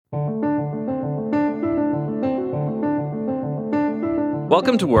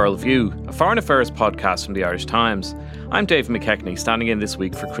Welcome to Worldview, a foreign affairs podcast from the Irish Times. I'm Dave McKechnie, standing in this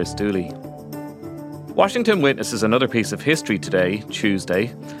week for Chris Dooley. Washington witnesses another piece of history today,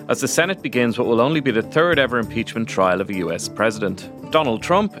 Tuesday, as the Senate begins what will only be the third ever impeachment trial of a US president. Donald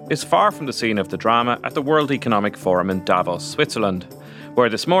Trump is far from the scene of the drama at the World Economic Forum in Davos, Switzerland, where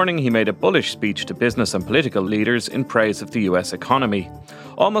this morning he made a bullish speech to business and political leaders in praise of the US economy,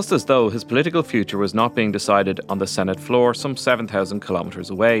 almost as though his political future was not being decided on the Senate floor some 7,000 kilometres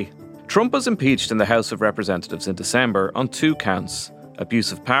away. Trump was impeached in the House of Representatives in December on 2 counts,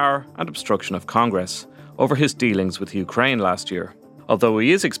 abuse of power and obstruction of Congress, over his dealings with Ukraine last year. Although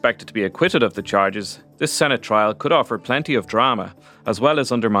he is expected to be acquitted of the charges, this Senate trial could offer plenty of drama, as well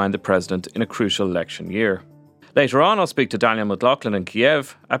as undermine the president in a crucial election year. Later on, I'll speak to Dan McLaughlin in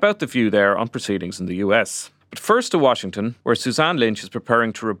Kiev about the view there on proceedings in the US. But first to Washington, where Suzanne Lynch is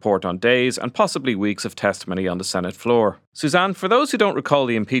preparing to report on days and possibly weeks of testimony on the Senate floor. Suzanne, for those who don't recall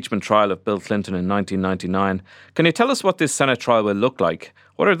the impeachment trial of Bill Clinton in 1999, can you tell us what this Senate trial will look like?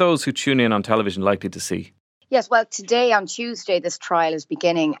 What are those who tune in on television likely to see? Yes, well, today on Tuesday, this trial is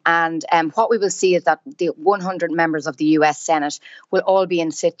beginning. And what we will see is that the 100 members of the US Senate will all be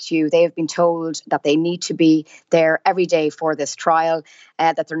in situ. They have been told that they need to be there every day for this trial,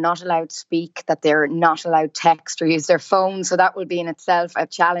 that they're not allowed to speak, that they're not allowed to text or use their phone. So that will be in itself a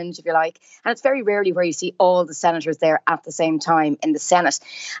challenge, if you like. And it's very rarely where you see all the senators there at the same time in the Senate.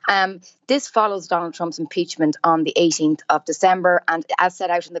 This follows Donald Trump's impeachment on the 18th of December. And as set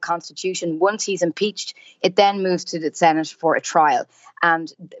out in the Constitution, once he's impeached, it then moves to the Senate for a trial.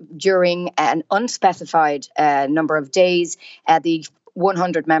 And during an unspecified number of days, the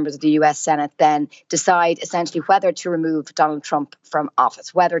 100 members of the US Senate then decide essentially whether to remove Donald Trump from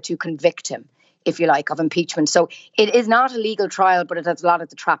office, whether to convict him, if you like, of impeachment. So it is not a legal trial, but it has a lot of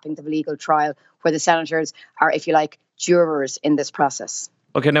the trappings of a legal trial where the senators are, if you like, jurors in this process.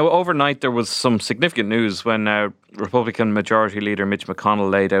 Okay, now overnight there was some significant news when Republican Majority Leader Mitch McConnell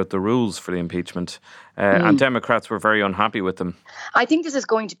laid out the rules for the impeachment and Democrats were very unhappy with them. I think this is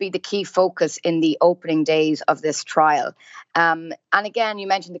going to be the key focus in the opening days of this trial. And again, you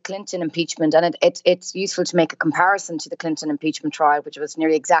mentioned the Clinton impeachment, and it's useful to make a comparison to the Clinton impeachment trial, which was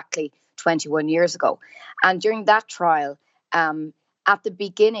nearly exactly 21 years ago. And during that trial, at the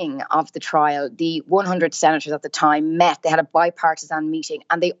beginning of the trial, the 100 senators at the time met. They had a bipartisan meeting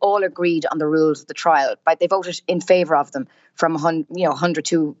and they all agreed on the rules of the trial. But they voted in favour of them from 100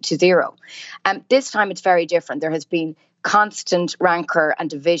 to 0. This time it's very different. There has been constant rancour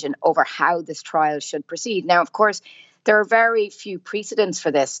and division over how this trial should proceed. Now, of course, there are very few precedents for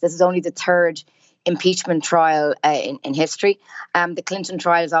this. This is only the third impeachment trial in history. The Clinton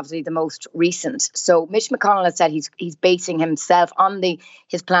trial is obviously the most recent. So Mitch McConnell has said he's basing himself on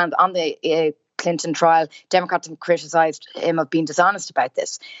his plans on the Clinton trial. Democrats have criticised him of being dishonest about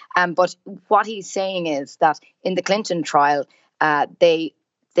this. But what he's saying is that in the Clinton trial, they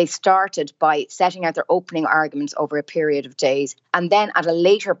started by setting out their opening arguments over a period of days. And then at a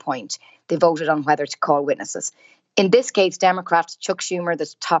later point, they voted on whether to call witnesses. In this case, Democrat Chuck Schumer,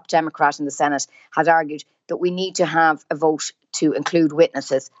 the top Democrat in the Senate, has argued that we need to have a vote to include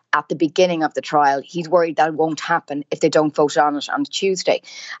witnesses at the beginning of the trial. He's worried that won't happen if they don't vote on it on Tuesday.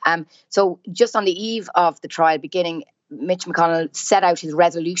 So just on the eve of the trial beginning, Mitch McConnell set out his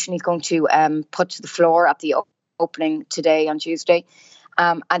resolution he's going to put to the floor at the opening today on Tuesday.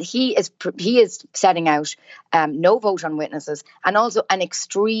 And he is setting out no vote on witnesses and also an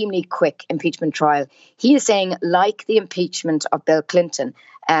extremely quick impeachment trial. He is saying, like the impeachment of Bill Clinton,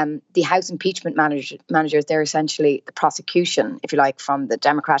 the House impeachment managers, they're essentially the prosecution, if you like, from the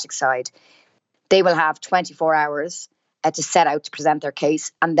Democratic side. They will have 24 hours to set out to present their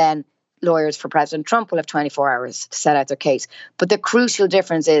case, and then lawyers for President Trump will have 24 hours to set out their case. But the crucial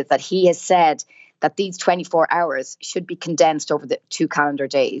difference is that he has said that these 24 hours should be condensed over the 2 calendar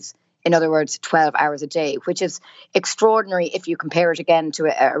days. In other words, 12 hours a day, which is extraordinary. If you compare it again to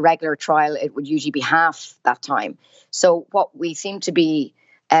a regular trial, it would usually be half that time. So what we seem to be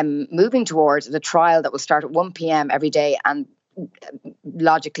moving towards is a trial that will start at 1 p.m. every day and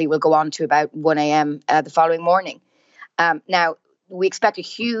logically will go on to about 1 a.m. The following morning. Now, we expect a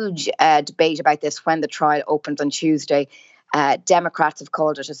huge debate about this when the trial opens on Tuesday. Democrats have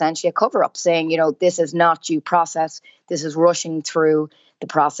called it essentially a cover-up, saying, this is not due process. This is rushing through the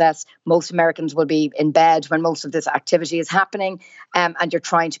process. Most Americans will be in bed when most of this activity is happening, and you're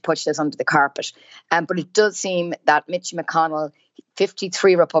trying to push this under the carpet. But it does seem that Mitch McConnell,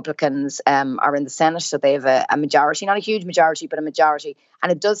 53 Republicans are in the Senate, so they have a majority, not a huge majority, but a majority.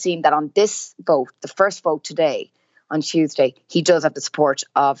 And it does seem that on this vote, the first vote today, on Tuesday, he does have the support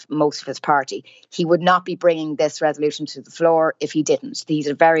of most of his party. He would not be bringing this resolution to the floor if he didn't. He's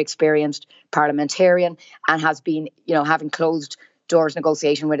a very experienced parliamentarian and has been, having closed doors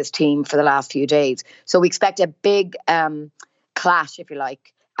negotiation with his team for the last few days. So we expect a big clash, if you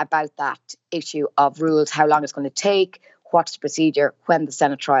like, about that issue of rules, how long it's going to take, what's the procedure when the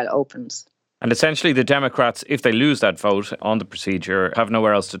Senate trial opens. And essentially the Democrats, if they lose that vote on the procedure, have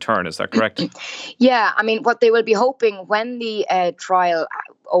nowhere else to turn. Is that correct? Yeah, I mean, what they will be hoping when the trial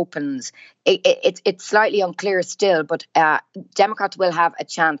opens, it's slightly unclear still, but Democrats will have a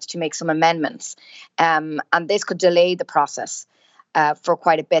chance to make some amendments. And this could delay the process for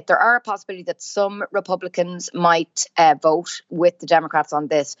quite a bit. There are a possibility that some Republicans might vote with the Democrats on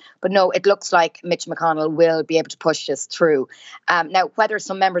this. But no, it looks like Mitch McConnell will be able to push this through. Now, whether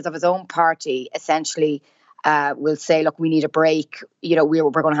some members of his own party essentially will say, look, we need a break,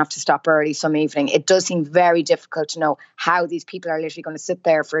 we're going to have to stop early some evening. It does seem very difficult to know how these people are literally going to sit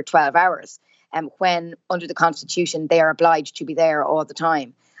there for 12 hours when under the Constitution they are obliged to be there all the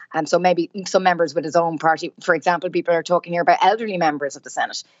time. And so maybe some members with his own party, for example, people are talking here about elderly members of the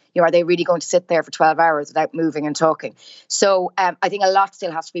Senate. Are they really going to sit there for 12 hours without moving and talking? So I think a lot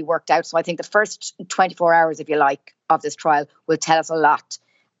still has to be worked out. So I think the first 24 hours, if you like, of this trial will tell us a lot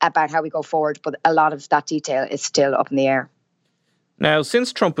about how we go forward. But a lot of that detail is still up in the air. Now,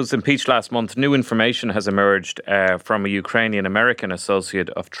 since Trump was impeached last month, new information has emerged from a Ukrainian-American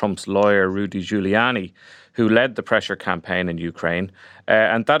associate of Trump's lawyer, Rudy Giuliani, who led the pressure campaign in Ukraine.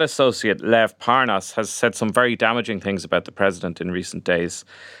 And that associate, Lev Parnas, has said some very damaging things about the president in recent days.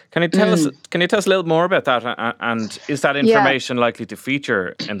 Can you tell us a little more about that? And is that information likely to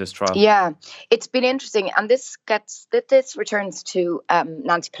feature in this trial? Yeah, it's been interesting. And this returns to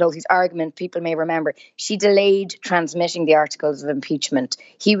Nancy Pelosi's argument. People may remember she delayed transmitting the articles of impeachment.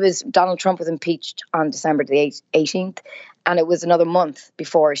 Donald Trump was impeached on December the 18th, and it was another month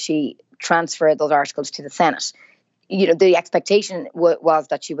before she transferred those articles to the Senate. The expectation was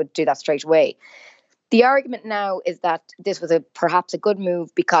that she would do that straight away. The argument now is that this was perhaps a good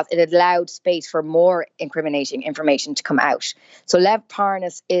move because it allowed space for more incriminating information to come out. So Lev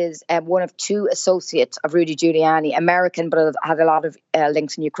Parnas is one of two associates of Rudy Giuliani, American, but has a lot of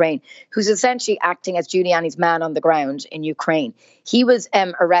links in Ukraine, who's essentially acting as Giuliani's man on the ground in Ukraine. He was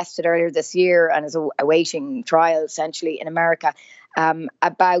arrested earlier this year and is awaiting trial essentially in America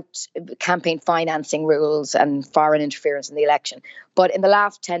about campaign financing rules and foreign interference in the election. But in the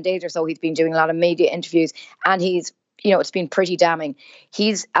last 10 days or so, he's been doing a lot of media interviews, and it's been pretty damning.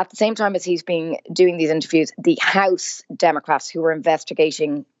 He's, at the same time as he's been doing these interviews, the House Democrats who were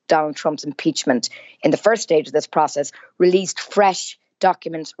investigating Donald Trump's impeachment in the first stage of this process released fresh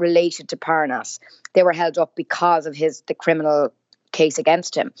documents related to Parnas. They were held up because of the criminal case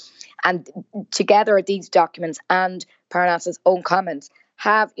against him. And together, these documents and Parnas's own comments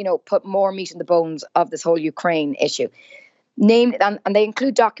have, put more meat in the bones of this whole Ukraine issue. And they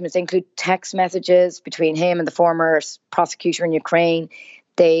include documents. They include text messages between him and the former prosecutor in Ukraine.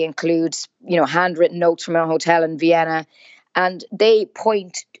 They include, handwritten notes from a hotel in Vienna. And they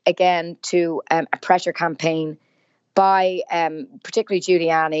point, again, to a pressure campaign by particularly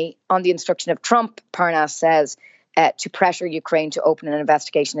Giuliani on the instruction of Trump, Parnas says, to pressure Ukraine to open an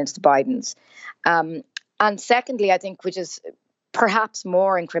investigation into the Bidens. And secondly, I think, which is perhaps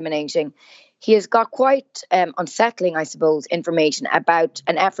more incriminating, he has got quite unsettling, I suppose, information about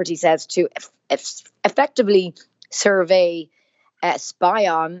an effort, he says, to effectively survey, spy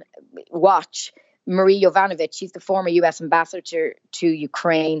on, watch Marie Yovanovitch. She's the former US ambassador to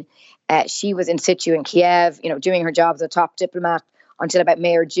Ukraine. She was in situ in Kiev, doing her job as a top diplomat until about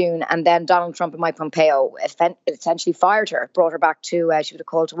May or June. And then Donald Trump and Mike Pompeo essentially fired her, brought her back to, she was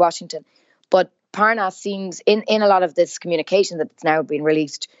called to Washington. But Parnas seems, in a lot of this communication that's now been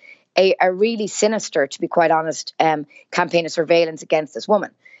released, a really sinister, to be quite honest, campaign of surveillance against this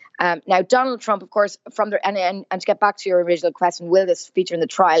woman. Now, Donald Trump, of course, and to get back to your original question, will this feature in the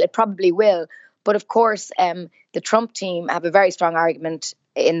trial? It probably will. But of course, the Trump team have a very strong argument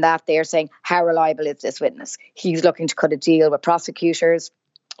in that they are saying, how reliable is this witness? He's looking to cut a deal with prosecutors.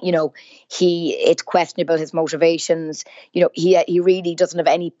 It's questionable, his motivations. He really doesn't have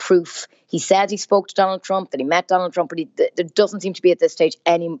any proof. He says he spoke to Donald Trump, that he met Donald Trump, but there doesn't seem to be at this stage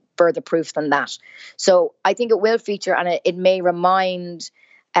any further proof than that. So I think it will feature, and it may remind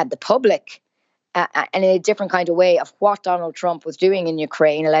the public, and in a different kind of way, of what Donald Trump was doing in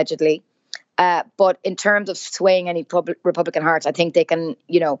Ukraine, allegedly. But in terms of swaying any Republican hearts, I think they can,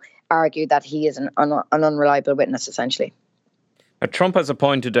 argue that he is an unreliable witness, essentially. Trump has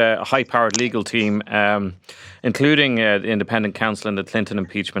appointed a high-powered legal team, including the independent counsel in the Clinton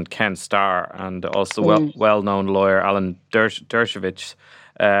impeachment, Ken Starr, and also well-known lawyer Alan Dershowitz,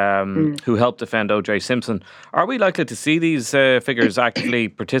 who helped defend O.J. Simpson. Are we likely to see these figures actively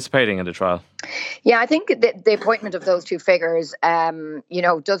participating in the trial? Yeah, I think the appointment of those two figures,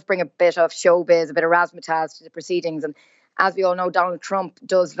 does bring a bit of showbiz, a bit of razzmatazz to the proceedings. And as we all know, Donald Trump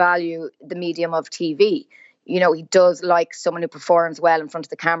does value the medium of TV. He does like someone who performs well in front of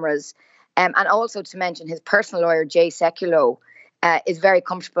the cameras. And also to mention, his personal lawyer, Jay Sekulow, is very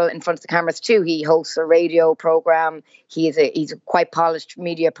comfortable in front of the cameras too. He hosts a radio program. He's a quite polished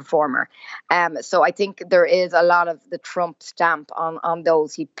media performer. So I think there is a lot of the Trump stamp on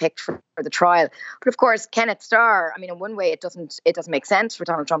those he picked for the trial. But of course, Kenneth Starr, in one way it doesn't make sense for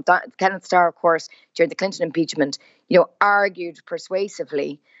Donald Trump. Kenneth Starr, of course, during the Clinton impeachment, argued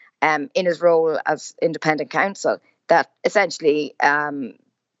persuasively in his role as independent counsel that essentially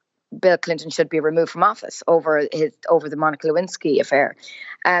Bill Clinton should be removed from office over the Monica Lewinsky affair.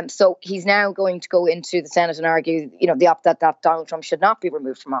 So he's now going to go into the Senate and argue, that Donald Trump should not be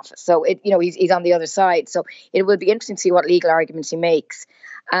removed from office. So he's on the other side. So it will be interesting to see what legal arguments he makes.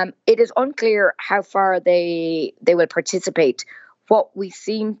 It is unclear how far they will participate. What we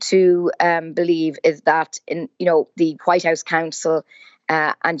seem to believe is that the White House counsel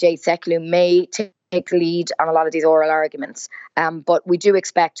and Jay Sekulow may take the lead on a lot of these oral arguments. But we do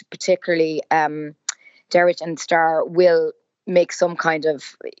expect particularly Derek and Starr will make some kind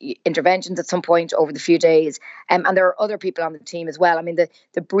of interventions at some point over the few days. And there are other people on the team as well.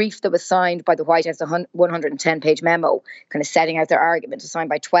 The brief that was signed by the White House, the 110-page memo, kind of setting out their argument, is signed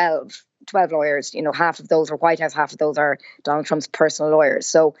by 12 lawyers. Half of those are White House, half of those are Donald Trump's personal lawyers.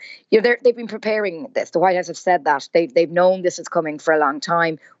 So, they've been preparing this. The White House have said that. They've known this is coming for a long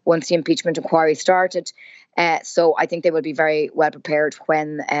time once the impeachment inquiry started. So I think they will be very well prepared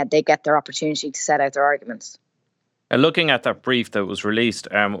when they get their opportunity to set out their arguments. Looking at that brief that was released,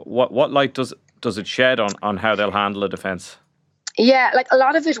 what light does it shed on how they'll handle a defence? Yeah, a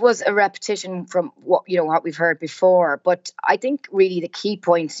lot of it was a repetition from what we've heard before. But I think really the key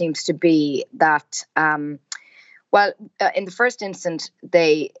point seems to be that, in the first instance,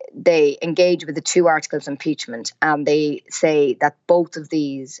 they engage with the two articles of impeachment, and they say that both of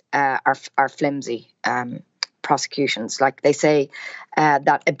these are flimsy prosecutions. They say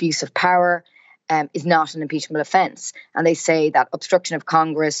that abuse of power is not an impeachable offence, and they say that obstruction of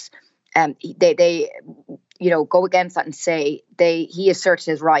Congress. They go against that and say he asserts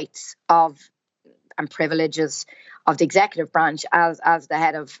his rights and privileges of the executive branch as the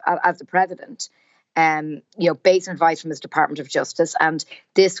head of as the president, based on advice from his Department of Justice, and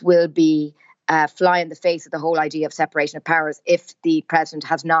this will be fly in the face of the whole idea of separation of powers if the president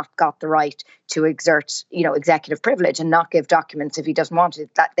has not got the right to exert executive privilege and not give documents if he doesn't want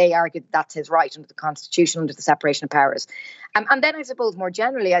it. That they argue that's his right under the Constitution, under the separation of powers. And then I suppose more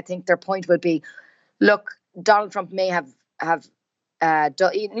generally, I think their point would be, look, Donald Trump may have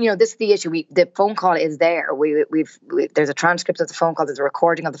this is the issue. The phone call is there. There's a transcript of the phone call. There's a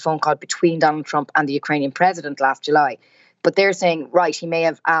recording of the phone call between Donald Trump and the Ukrainian president last July. But they're saying, right, he may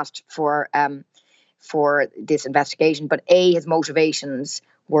have asked for this investigation, but his motivations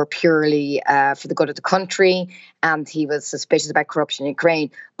were purely for the good of the country, and he was suspicious about corruption in Ukraine.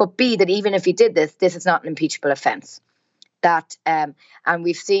 But B, that even if he did this is not an impeachable offence. That and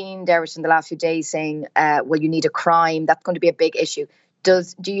we've seen Derek in the last few days saying, you need a crime. That's going to be a big issue. Do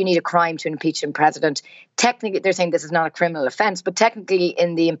you need a crime to impeach a president? Technically, they're saying this is not a criminal offence, but technically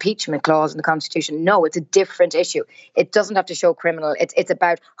in the impeachment clause in the Constitution, no, it's a different issue. It doesn't have to show criminal. It's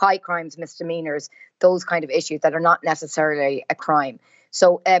about high crimes, misdemeanours, those kind of issues that are not necessarily a crime.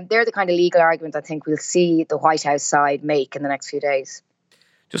 So they're the kind of legal arguments I think we'll see the White House side make in the next few days.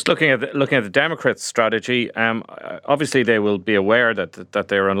 Just looking at the Democrats' strategy, obviously they will be aware that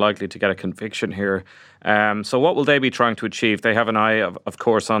they're unlikely to get a conviction here. So what will they be trying to achieve? They have an eye, of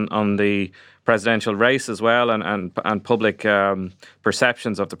course, on the presidential race as well, and public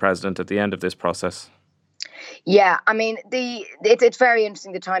perceptions of the president at the end of this process. Yeah, it's very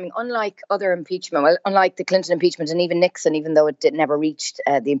interesting, the timing. Unlike other impeachment, unlike the Clinton impeachment and even Nixon, even though it never reached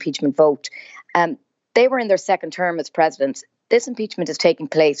the impeachment vote, they were in their second term as president. This impeachment is taking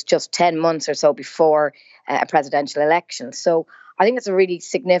place just 10 months or so before a presidential election. So I think it's a really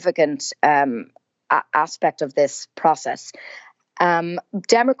significant aspect of this process.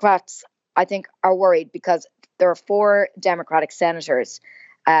 Democrats, I think, are worried because there are 4 Democratic senators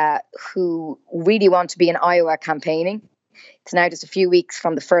who really want to be in Iowa campaigning. It's now just a few weeks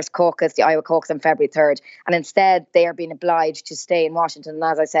from the first caucus, the Iowa caucus on February 3rd. And instead, they are being obliged to stay in Washington and,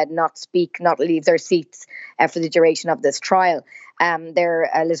 as I said, not speak, not leave their seats for the duration of this trial. They're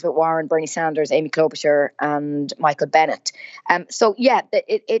Elizabeth Warren, Bernie Sanders, Amy Klobuchar and Michael Bennet.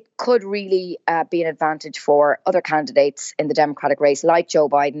 It could really be an advantage for other candidates in the Democratic race like Joe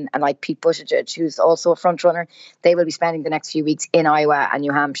Biden and like Pete Buttigieg, who's also a frontrunner. They will be spending the next few weeks in Iowa and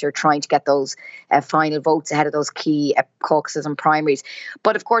New Hampshire trying to get those final votes ahead of those key caucuses and primaries.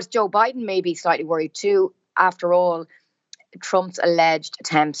 But of course, Joe Biden may be slightly worried too. After all, Trump's alleged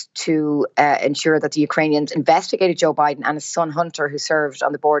attempts to ensure that the Ukrainians investigated Joe Biden and his son Hunter, who served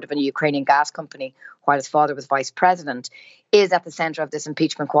on the board of a Ukrainian gas company while his father was vice president, is at the centre of this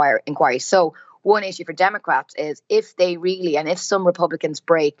impeachment inquiry. So one issue for Democrats is if they really, and if some Republicans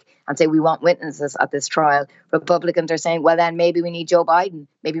break and say we want witnesses at this trial, Republicans are saying, well, then maybe we need Joe Biden,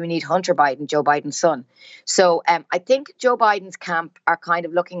 maybe we need Hunter Biden, Joe Biden's son. So I think Joe Biden's camp are kind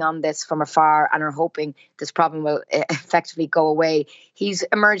of looking on this from afar and are hoping this problem will effectively go away. He's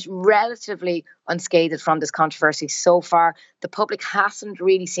emerged relatively unscathed from this controversy so far. The public hasn't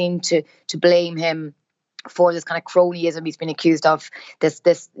really seemed to blame him for this kind of cronyism he's been accused of,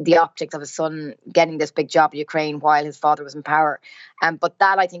 the optics of his son getting this big job in Ukraine while his father was in power. But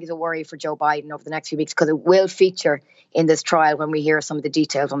that, I think, is a worry for Joe Biden over the next few weeks because it will feature in this trial when we hear some of the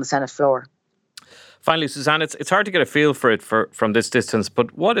details on the Senate floor. Finally, Suzanne, it's hard to get a feel for it from this distance,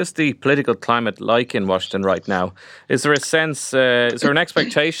 but what is the political climate like in Washington right now? Is there a sense, is there an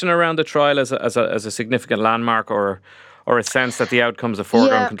expectation around the trial as a significant landmark or a sense that the outcome's a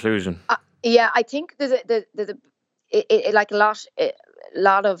foregone conclusion? I think there's a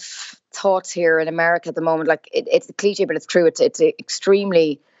lot of thoughts here in America at the moment. Like it's a cliche, but it's true. It's an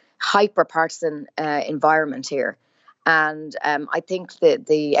extremely hyper-partisan environment here. And I think that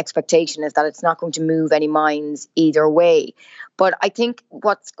the expectation is that it's not going to move any minds either way. But I think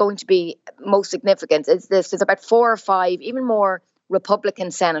what's going to be most significant is this. There's about 4 or 5, even more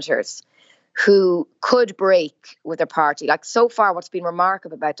Republican senators who could break with their party. Like so far, what's been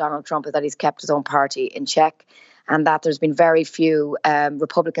remarkable about Donald Trump is that he's kept his own party in check and that there's been very few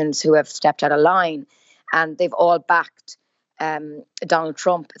Republicans who have stepped out of line and they've all backed Donald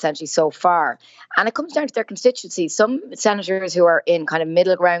Trump essentially so far. And it comes down to their constituencies. Some senators who are in kind of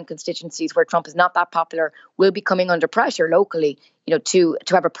middle ground constituencies where Trump is not that popular will be coming under pressure locally, to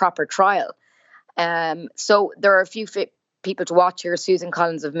have a proper trial. So there are a few people to watch here. Susan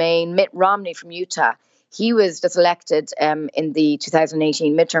Collins of Maine, Mitt Romney from Utah. He was just elected in the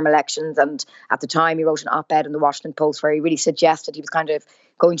 2018 midterm elections. And at the time, he wrote an op-ed in the Washington Post where he really suggested he was kind of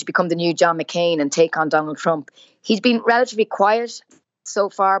going to become the new John McCain and take on Donald Trump. He's been relatively quiet so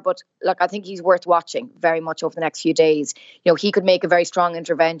far, but look, I think he's worth watching very much over the next few days. He could make a very strong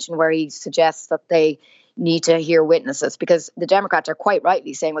intervention where he suggests that they need to hear witnesses, because the Democrats are quite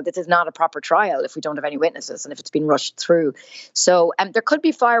rightly saying, well, this is not a proper trial if we don't have any witnesses and if it's been rushed through. So there could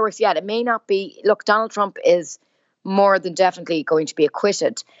be fireworks yet. It may not be. Look, Donald Trump is more than definitely going to be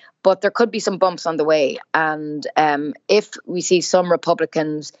acquitted, but there could be some bumps on the way. And if we see some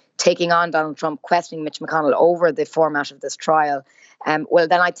Republicans taking on Donald Trump, questioning Mitch McConnell over the format of this trial, well,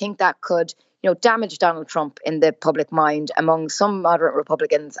 then I think that could damage Donald Trump in the public mind among some moderate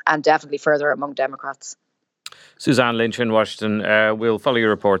Republicans and definitely further among Democrats. Suzanne Lynch in Washington. We'll follow your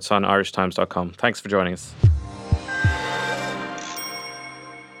reports on irishtimes.com. Thanks for joining us.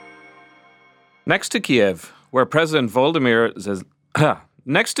 Next to Kiev, where President Volodymyr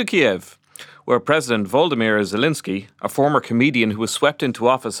Zelensky, a former comedian who was swept into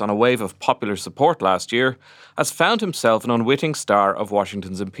office on a wave of popular support last year, has found himself an unwitting star of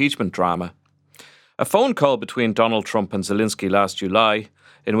Washington's impeachment drama. A phone call between Donald Trump and Zelensky last July,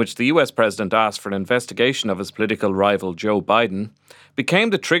 in which the US president asked for an investigation of his political rival Joe Biden, became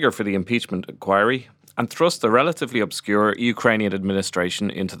the trigger for the impeachment inquiry and thrust the relatively obscure Ukrainian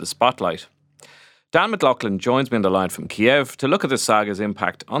administration into the spotlight. Dan McLaughlin joins me on the line from Kiev to look at the saga's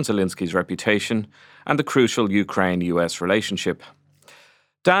impact on Zelensky's reputation and the crucial Ukraine-US relationship.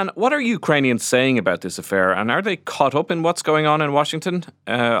 Dan, what are Ukrainians saying about this affair, and are they caught up in what's going on in Washington?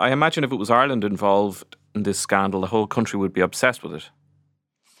 I imagine if it was Ireland involved in this scandal, the whole country would be obsessed with it.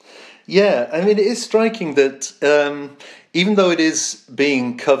 Yeah, I mean, it is striking that even though it is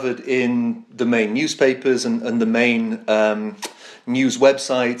being covered in the main newspapers and the main news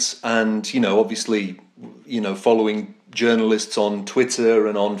websites and, obviously, following journalists on Twitter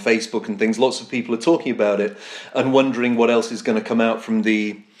and on Facebook and things, lots of people are talking about it and wondering what else is going to come out from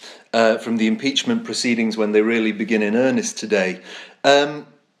the impeachment proceedings when they really begin in earnest today. Among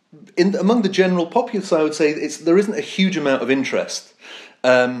the general populace, I would say there isn't a huge amount of interest.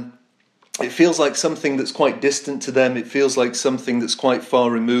 It feels like something that's quite distant to them. It feels like something that's quite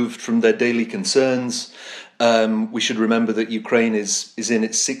far removed from their daily concerns. We should remember that Ukraine is in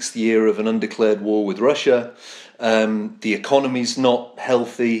its 6th year of an undeclared war with Russia. The economy's not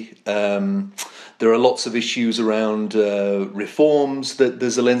healthy. There are lots of issues around reforms that the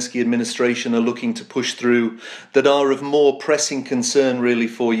Zelensky administration are looking to push through that are of more pressing concern, really,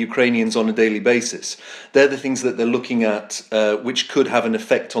 for Ukrainians on a daily basis. They're the things that they're looking at, which could have an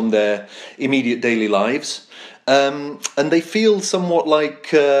effect on their immediate daily lives. And they feel somewhat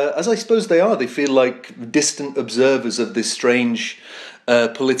like, as I suppose they are, they feel like distant observers of this strange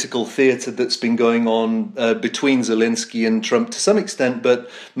political theatre that's been going on between Zelensky and Trump to some extent, but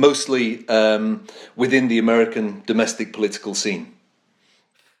mostly within the American domestic political scene.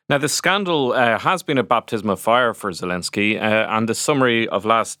 Now, the scandal has been a baptism of fire for Zelensky, and the summary of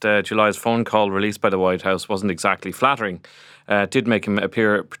last July's phone call released by the White House wasn't exactly flattering. Did make him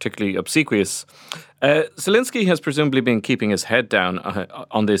appear particularly obsequious. Zelensky has presumably been keeping his head down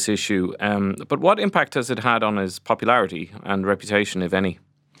on this issue, but what impact has it had on his popularity and reputation, if any?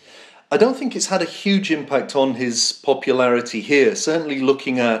 I don't think it's had a huge impact on his popularity here. Certainly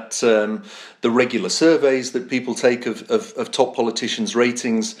looking at the regular surveys that people take of top politicians'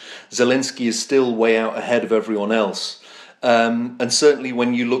 ratings, Zelensky is still way out ahead of everyone else. And certainly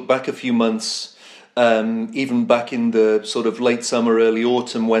when you look back a few months, even back in the sort of late summer, early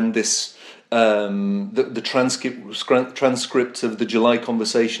autumn, when this the transcript of the July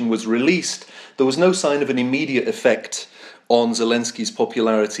conversation was released, there was no sign of an immediate effect on Zelensky's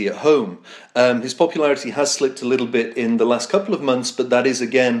popularity at home. His popularity has slipped a little bit in the last couple of months, but that is,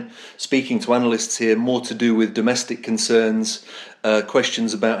 again, speaking to analysts here, more to do with domestic concerns,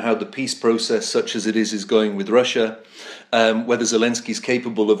 questions about how the peace process, such as it is going with Russia, whether Zelensky is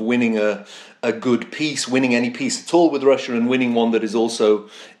capable of winning a good peace, winning any peace at all with Russia, and winning one that is also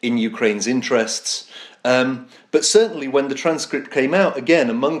in Ukraine's interests. But certainly when the transcript came out, again,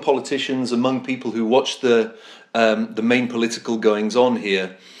 among politicians, among people who watched the main political goings-on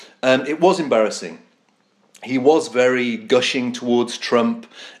here, it was embarrassing. He was very gushing towards Trump,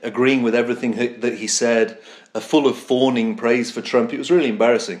 agreeing with everything that he said, full of fawning praise for Trump. It was really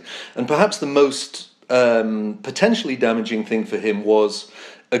embarrassing. And perhaps the most potentially damaging thing for him was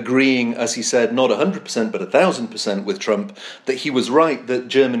agreeing, as he said, not 100% but 1,000% with Trump, that he was right that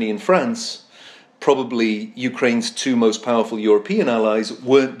Germany and France, probably Ukraine's two most powerful European allies,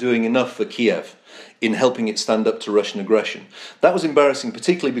 weren't doing enough for Kiev in helping it stand up to Russian aggression. That was embarrassing,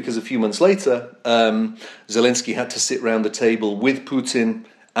 particularly because a few months later, Zelensky had to sit round the table with Putin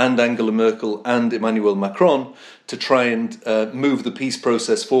and Angela Merkel and Emmanuel Macron to try and move the peace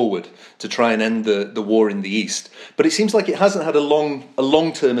process forward, to try and end the war in the East. But it seems like it hasn't had a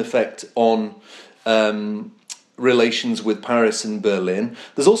long-term effect on relations with Paris and Berlin.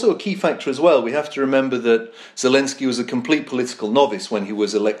 There's also a key factor as well. We have to remember that Zelensky was a complete political novice when he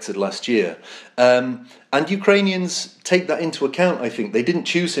was elected last year. And Ukrainians take that into account, I think. They didn't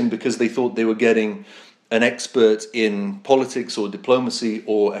choose him because they thought they were getting an expert in politics or diplomacy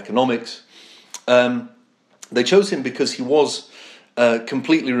or economics. They chose him because he was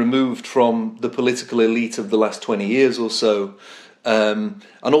completely removed from the political elite of the last 20 years or so. And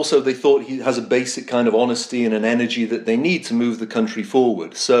also they thought he has a basic kind of honesty and an energy that they need to move the country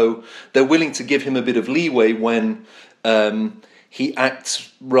forward. So they're willing to give him a bit of leeway when he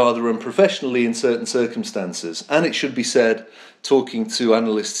acts rather unprofessionally in certain circumstances. And it should be said, talking to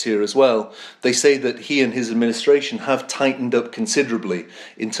analysts here as well, they say that he and his administration have tightened up considerably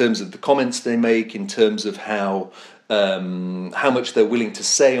in terms of the comments they make, in terms of how much they're willing to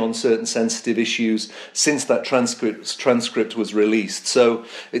say on certain sensitive issues since that transcript was released. So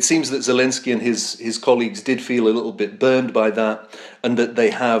it seems that Zelensky and his colleagues did feel a little bit burned by that, and that they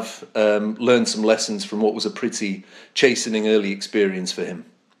have learned some lessons from what was a pretty chastening early experience for him.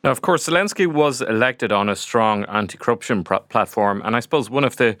 Now, of course, Zelensky was elected on a strong anti-corruption platform, and I suppose one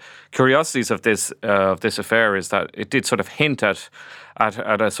of the curiosities of this affair is that it did sort of hint at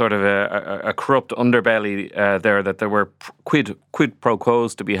a sort of a corrupt underbelly there, that there were quid pro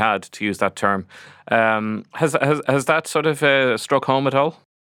quos to be had, to use that term. Has that sort of struck home at all?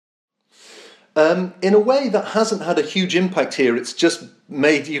 In a way, that hasn't had a huge impact here. It's just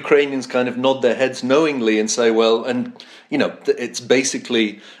made Ukrainians kind of nod their heads knowingly and say, well, and, you know, it's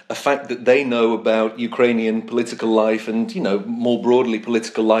basically a fact that they know about Ukrainian political life and, you know, more broadly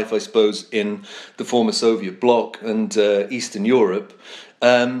political life, I suppose, in the former Soviet bloc and Eastern Europe.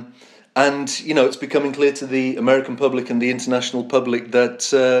 And, you know, it's becoming clear to the American public and the international public that,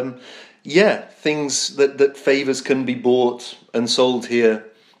 things that favors can be bought and sold here,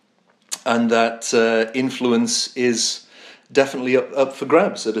 and that influence is definitely up for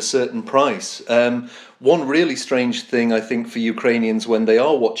grabs at a certain price. One really strange thing, I think, for Ukrainians when they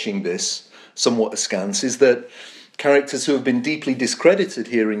are watching this somewhat askance is that characters who have been deeply discredited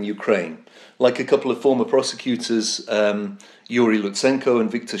here in Ukraine, like a couple of former prosecutors, Yuri Lutsenko and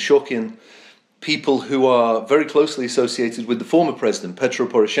Viktor Shokin, people who are very closely associated with the former president, Petro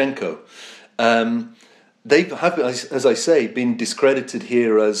Poroshenko, they have, as I say, been discredited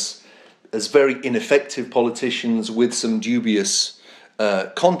here as very ineffective politicians with some dubious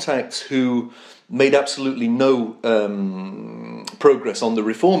contacts who made absolutely no progress on the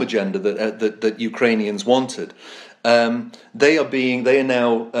reform agenda that Ukrainians wanted. They are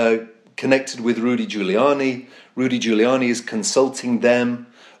now connected with Rudy Giuliani. Rudy Giuliani is consulting them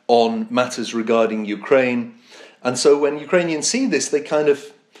on matters regarding Ukraine. And so when Ukrainians see this, they kind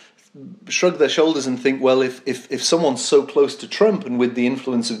of shrug their shoulders and think, well, if someone so close to Trump and with the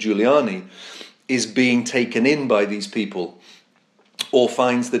influence of Giuliani is being taken in by these people, or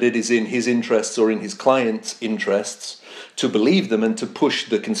finds that it is in his interests or in his clients' interests to believe them and to push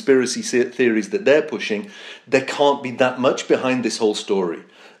the conspiracy theories that they're pushing, there can't be that much behind this whole story.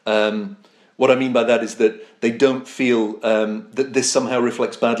 What I mean by that is that they don't feel that this somehow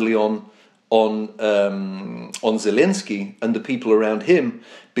reflects badly on Zelensky and the people around him,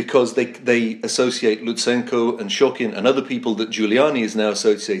 because they associate Lutsenko and Shokin and other people that Giuliani is now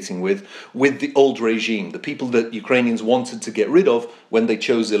associating with the old regime, the people that Ukrainians wanted to get rid of when they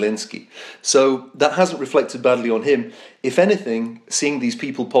chose Zelensky. So that hasn't reflected badly on him. If anything, seeing these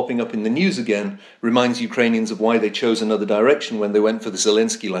people popping up in the news again reminds Ukrainians of why they chose another direction when they went for the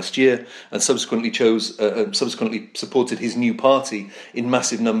Zelensky last year and subsequently supported his new party in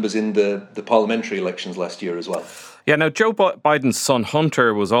massive numbers in the parliamentary elections last year as well. Yeah, now Joe Biden's son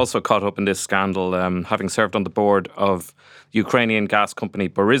Hunter was also caught up in this scandal, having served on the board of Ukrainian gas company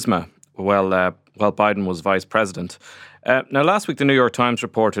Burisma while Biden was vice president. Now, last week the New York Times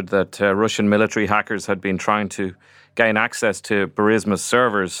reported that Russian military hackers had been trying to gain access to Burisma's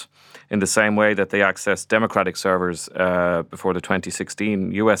servers in the same way that they accessed Democratic servers before the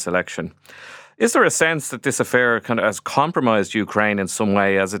 2016 US election. Is there a sense that this affair kind of has compromised Ukraine in some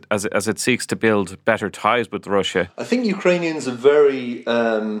way as it seeks to build better ties with Russia? I think Ukrainians are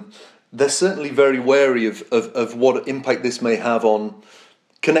they're certainly very wary of what impact this may have on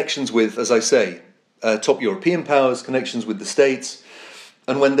connections with, as I say, top European powers, connections with the States.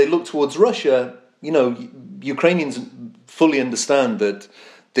 And when they look towards Russia, Ukrainians fully understand that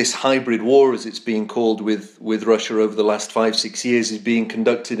this hybrid war, as it's being called with Russia over the last 5-6 years, is being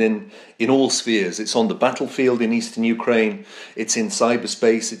conducted in all spheres. It's on the battlefield in eastern Ukraine, it's in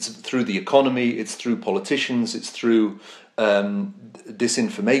cyberspace, it's through the economy, it's through politicians, it's through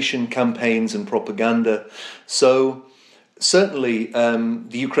disinformation campaigns and propaganda. So certainly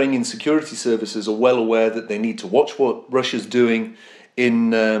the Ukrainian security services are well aware that they need to watch what Russia's doing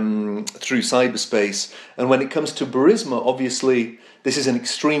through cyberspace. And when it comes to Burisma, obviously, this is an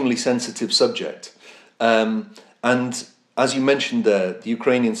extremely sensitive subject. And as you mentioned there, the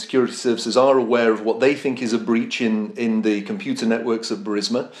Ukrainian security services are aware of what they think is a breach in the computer networks of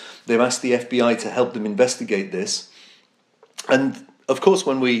Burisma. They've asked the FBI to help them investigate this. And of course,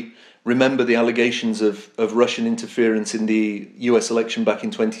 when we remember the allegations of Russian interference in the US election back in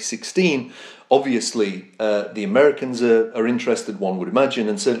 2016, obviously the Americans are interested, one would imagine,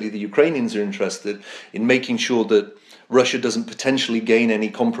 and certainly the Ukrainians are interested in making sure that Russia doesn't potentially gain any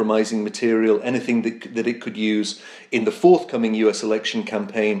compromising material, anything that it could use in the forthcoming US election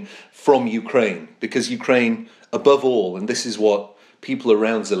campaign from Ukraine. Because Ukraine, above all, and this is what people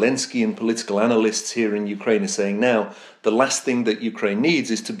around Zelensky and political analysts here in Ukraine are saying now, the last thing that Ukraine needs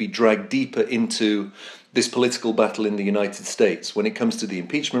is to be dragged deeper into this political battle in the United States when it comes to the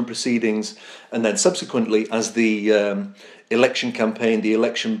impeachment proceedings, and then subsequently as the election campaign, the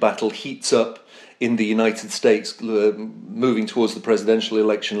election battle heats up in the United States, moving towards the presidential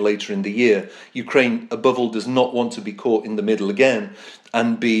election later in the year. Ukraine, above all, does not want to be caught in the middle again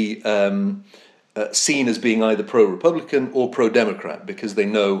and be seen as being either pro-Republican or pro-Democrat, because they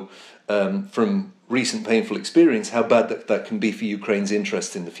know from recent painful experience how bad that can be for Ukraine's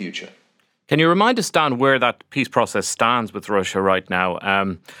interest in the future. Can you remind us, Dan, where that peace process stands with Russia right now?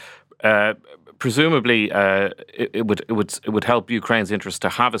 Presumably, it would help Ukraine's interest to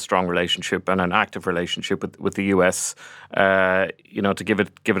have a strong relationship and an active relationship with the US, to give it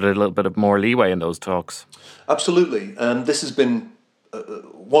a little bit of more leeway in those talks. Absolutely, this has been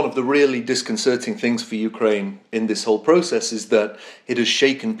one of the really disconcerting things for Ukraine in this whole process, is that it has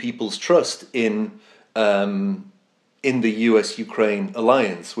shaken people's trust in the US-Ukraine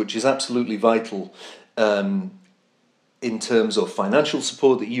alliance, which is absolutely vital in terms of financial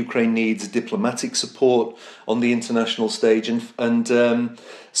support that Ukraine needs, diplomatic support on the international stage, and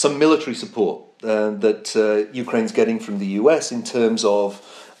some military support that Ukraine's getting from the US in terms of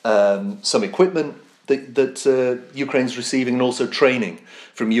some equipment that Ukraine's receiving, and also training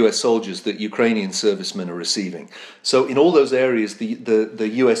from US soldiers that Ukrainian servicemen are receiving. So in all those areas, the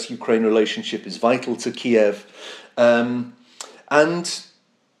US-Ukraine relationship is vital to Kiev. And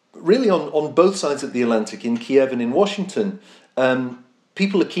really on both sides of the Atlantic, in Kiev and in Washington,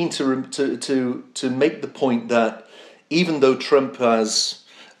 people are keen to make the point that even though Trump has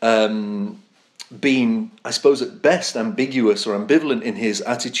been, I suppose, at best ambiguous or ambivalent in his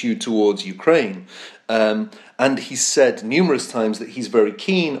attitude towards Ukraine, and he's said numerous times that he's very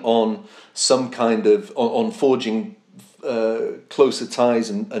keen on some kind of on forging closer ties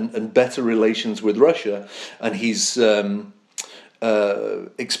and better relations with Russia, and he's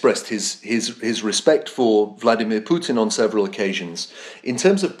expressed his respect for Vladimir Putin on several occasions. In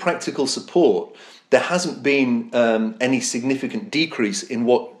terms of practical support, there hasn't been any significant decrease in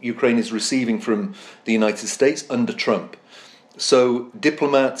what Ukraine is receiving from the United States under Trump. So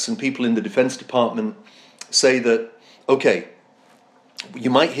diplomats and people in the Defense Department say that, okay, you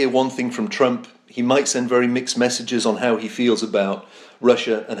might hear one thing from Trump, he might send very mixed messages on how he feels about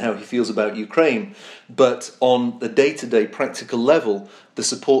Russia and how he feels about Ukraine, but on the day-to-day practical level, the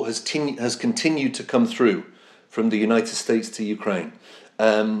support has continued to come through from the United States to Ukraine.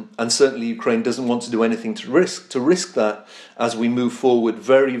 And certainly Ukraine doesn't want to do anything to risk that as we move forward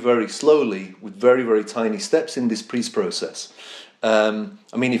very, very slowly with very, very tiny steps in this peace process.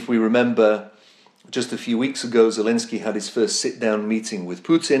 I mean, if we remember, just a few weeks ago, Zelensky had his first sit-down meeting with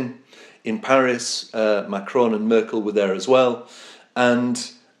Putin in Paris. Macron and Merkel were there as well.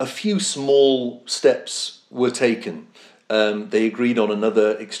 And a few small steps were taken. They agreed on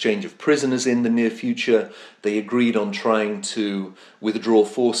another exchange of prisoners in the near future. They agreed on trying to withdraw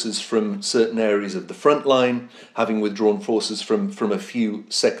forces from certain areas of the front line, having withdrawn forces from a few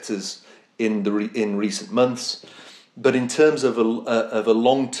sectors in recent months. But in terms of a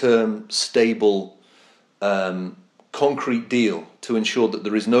long-term, stable, concrete deal to ensure that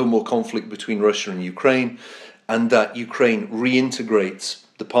there is no more conflict between Russia and Ukraine, and that Ukraine reintegrates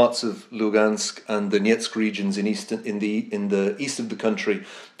the parts of Lugansk and the Donetsk regions in the east of the country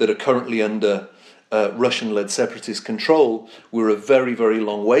that are currently under Russian-led separatist control, we're a very, very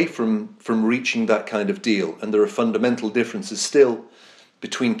long way from reaching that kind of deal. And there are fundamental differences still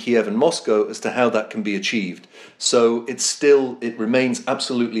between Kiev and Moscow as to how that can be achieved. So it remains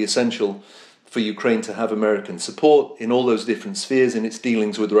absolutely essential for Ukraine to have American support in all those different spheres in its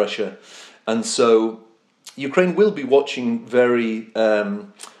dealings with Russia. And so Ukraine will be watching very,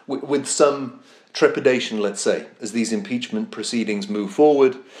 with some trepidation, let's say, as these impeachment proceedings move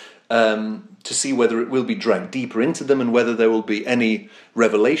forward, to see whether it will be dragged deeper into them and whether there will be any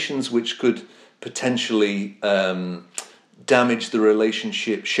revelations which could potentially damage the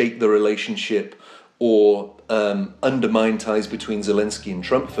relationship, shake the relationship, or undermine ties between Zelensky and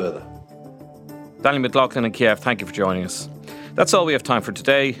Trump further. Dan McLaughlin in Kiev, thank you for joining us. That's all we have time for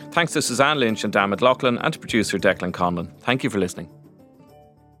today. Thanks to Suzanne Lynch and Dan McLaughlin, and to producer Declan Conlon. Thank you for listening.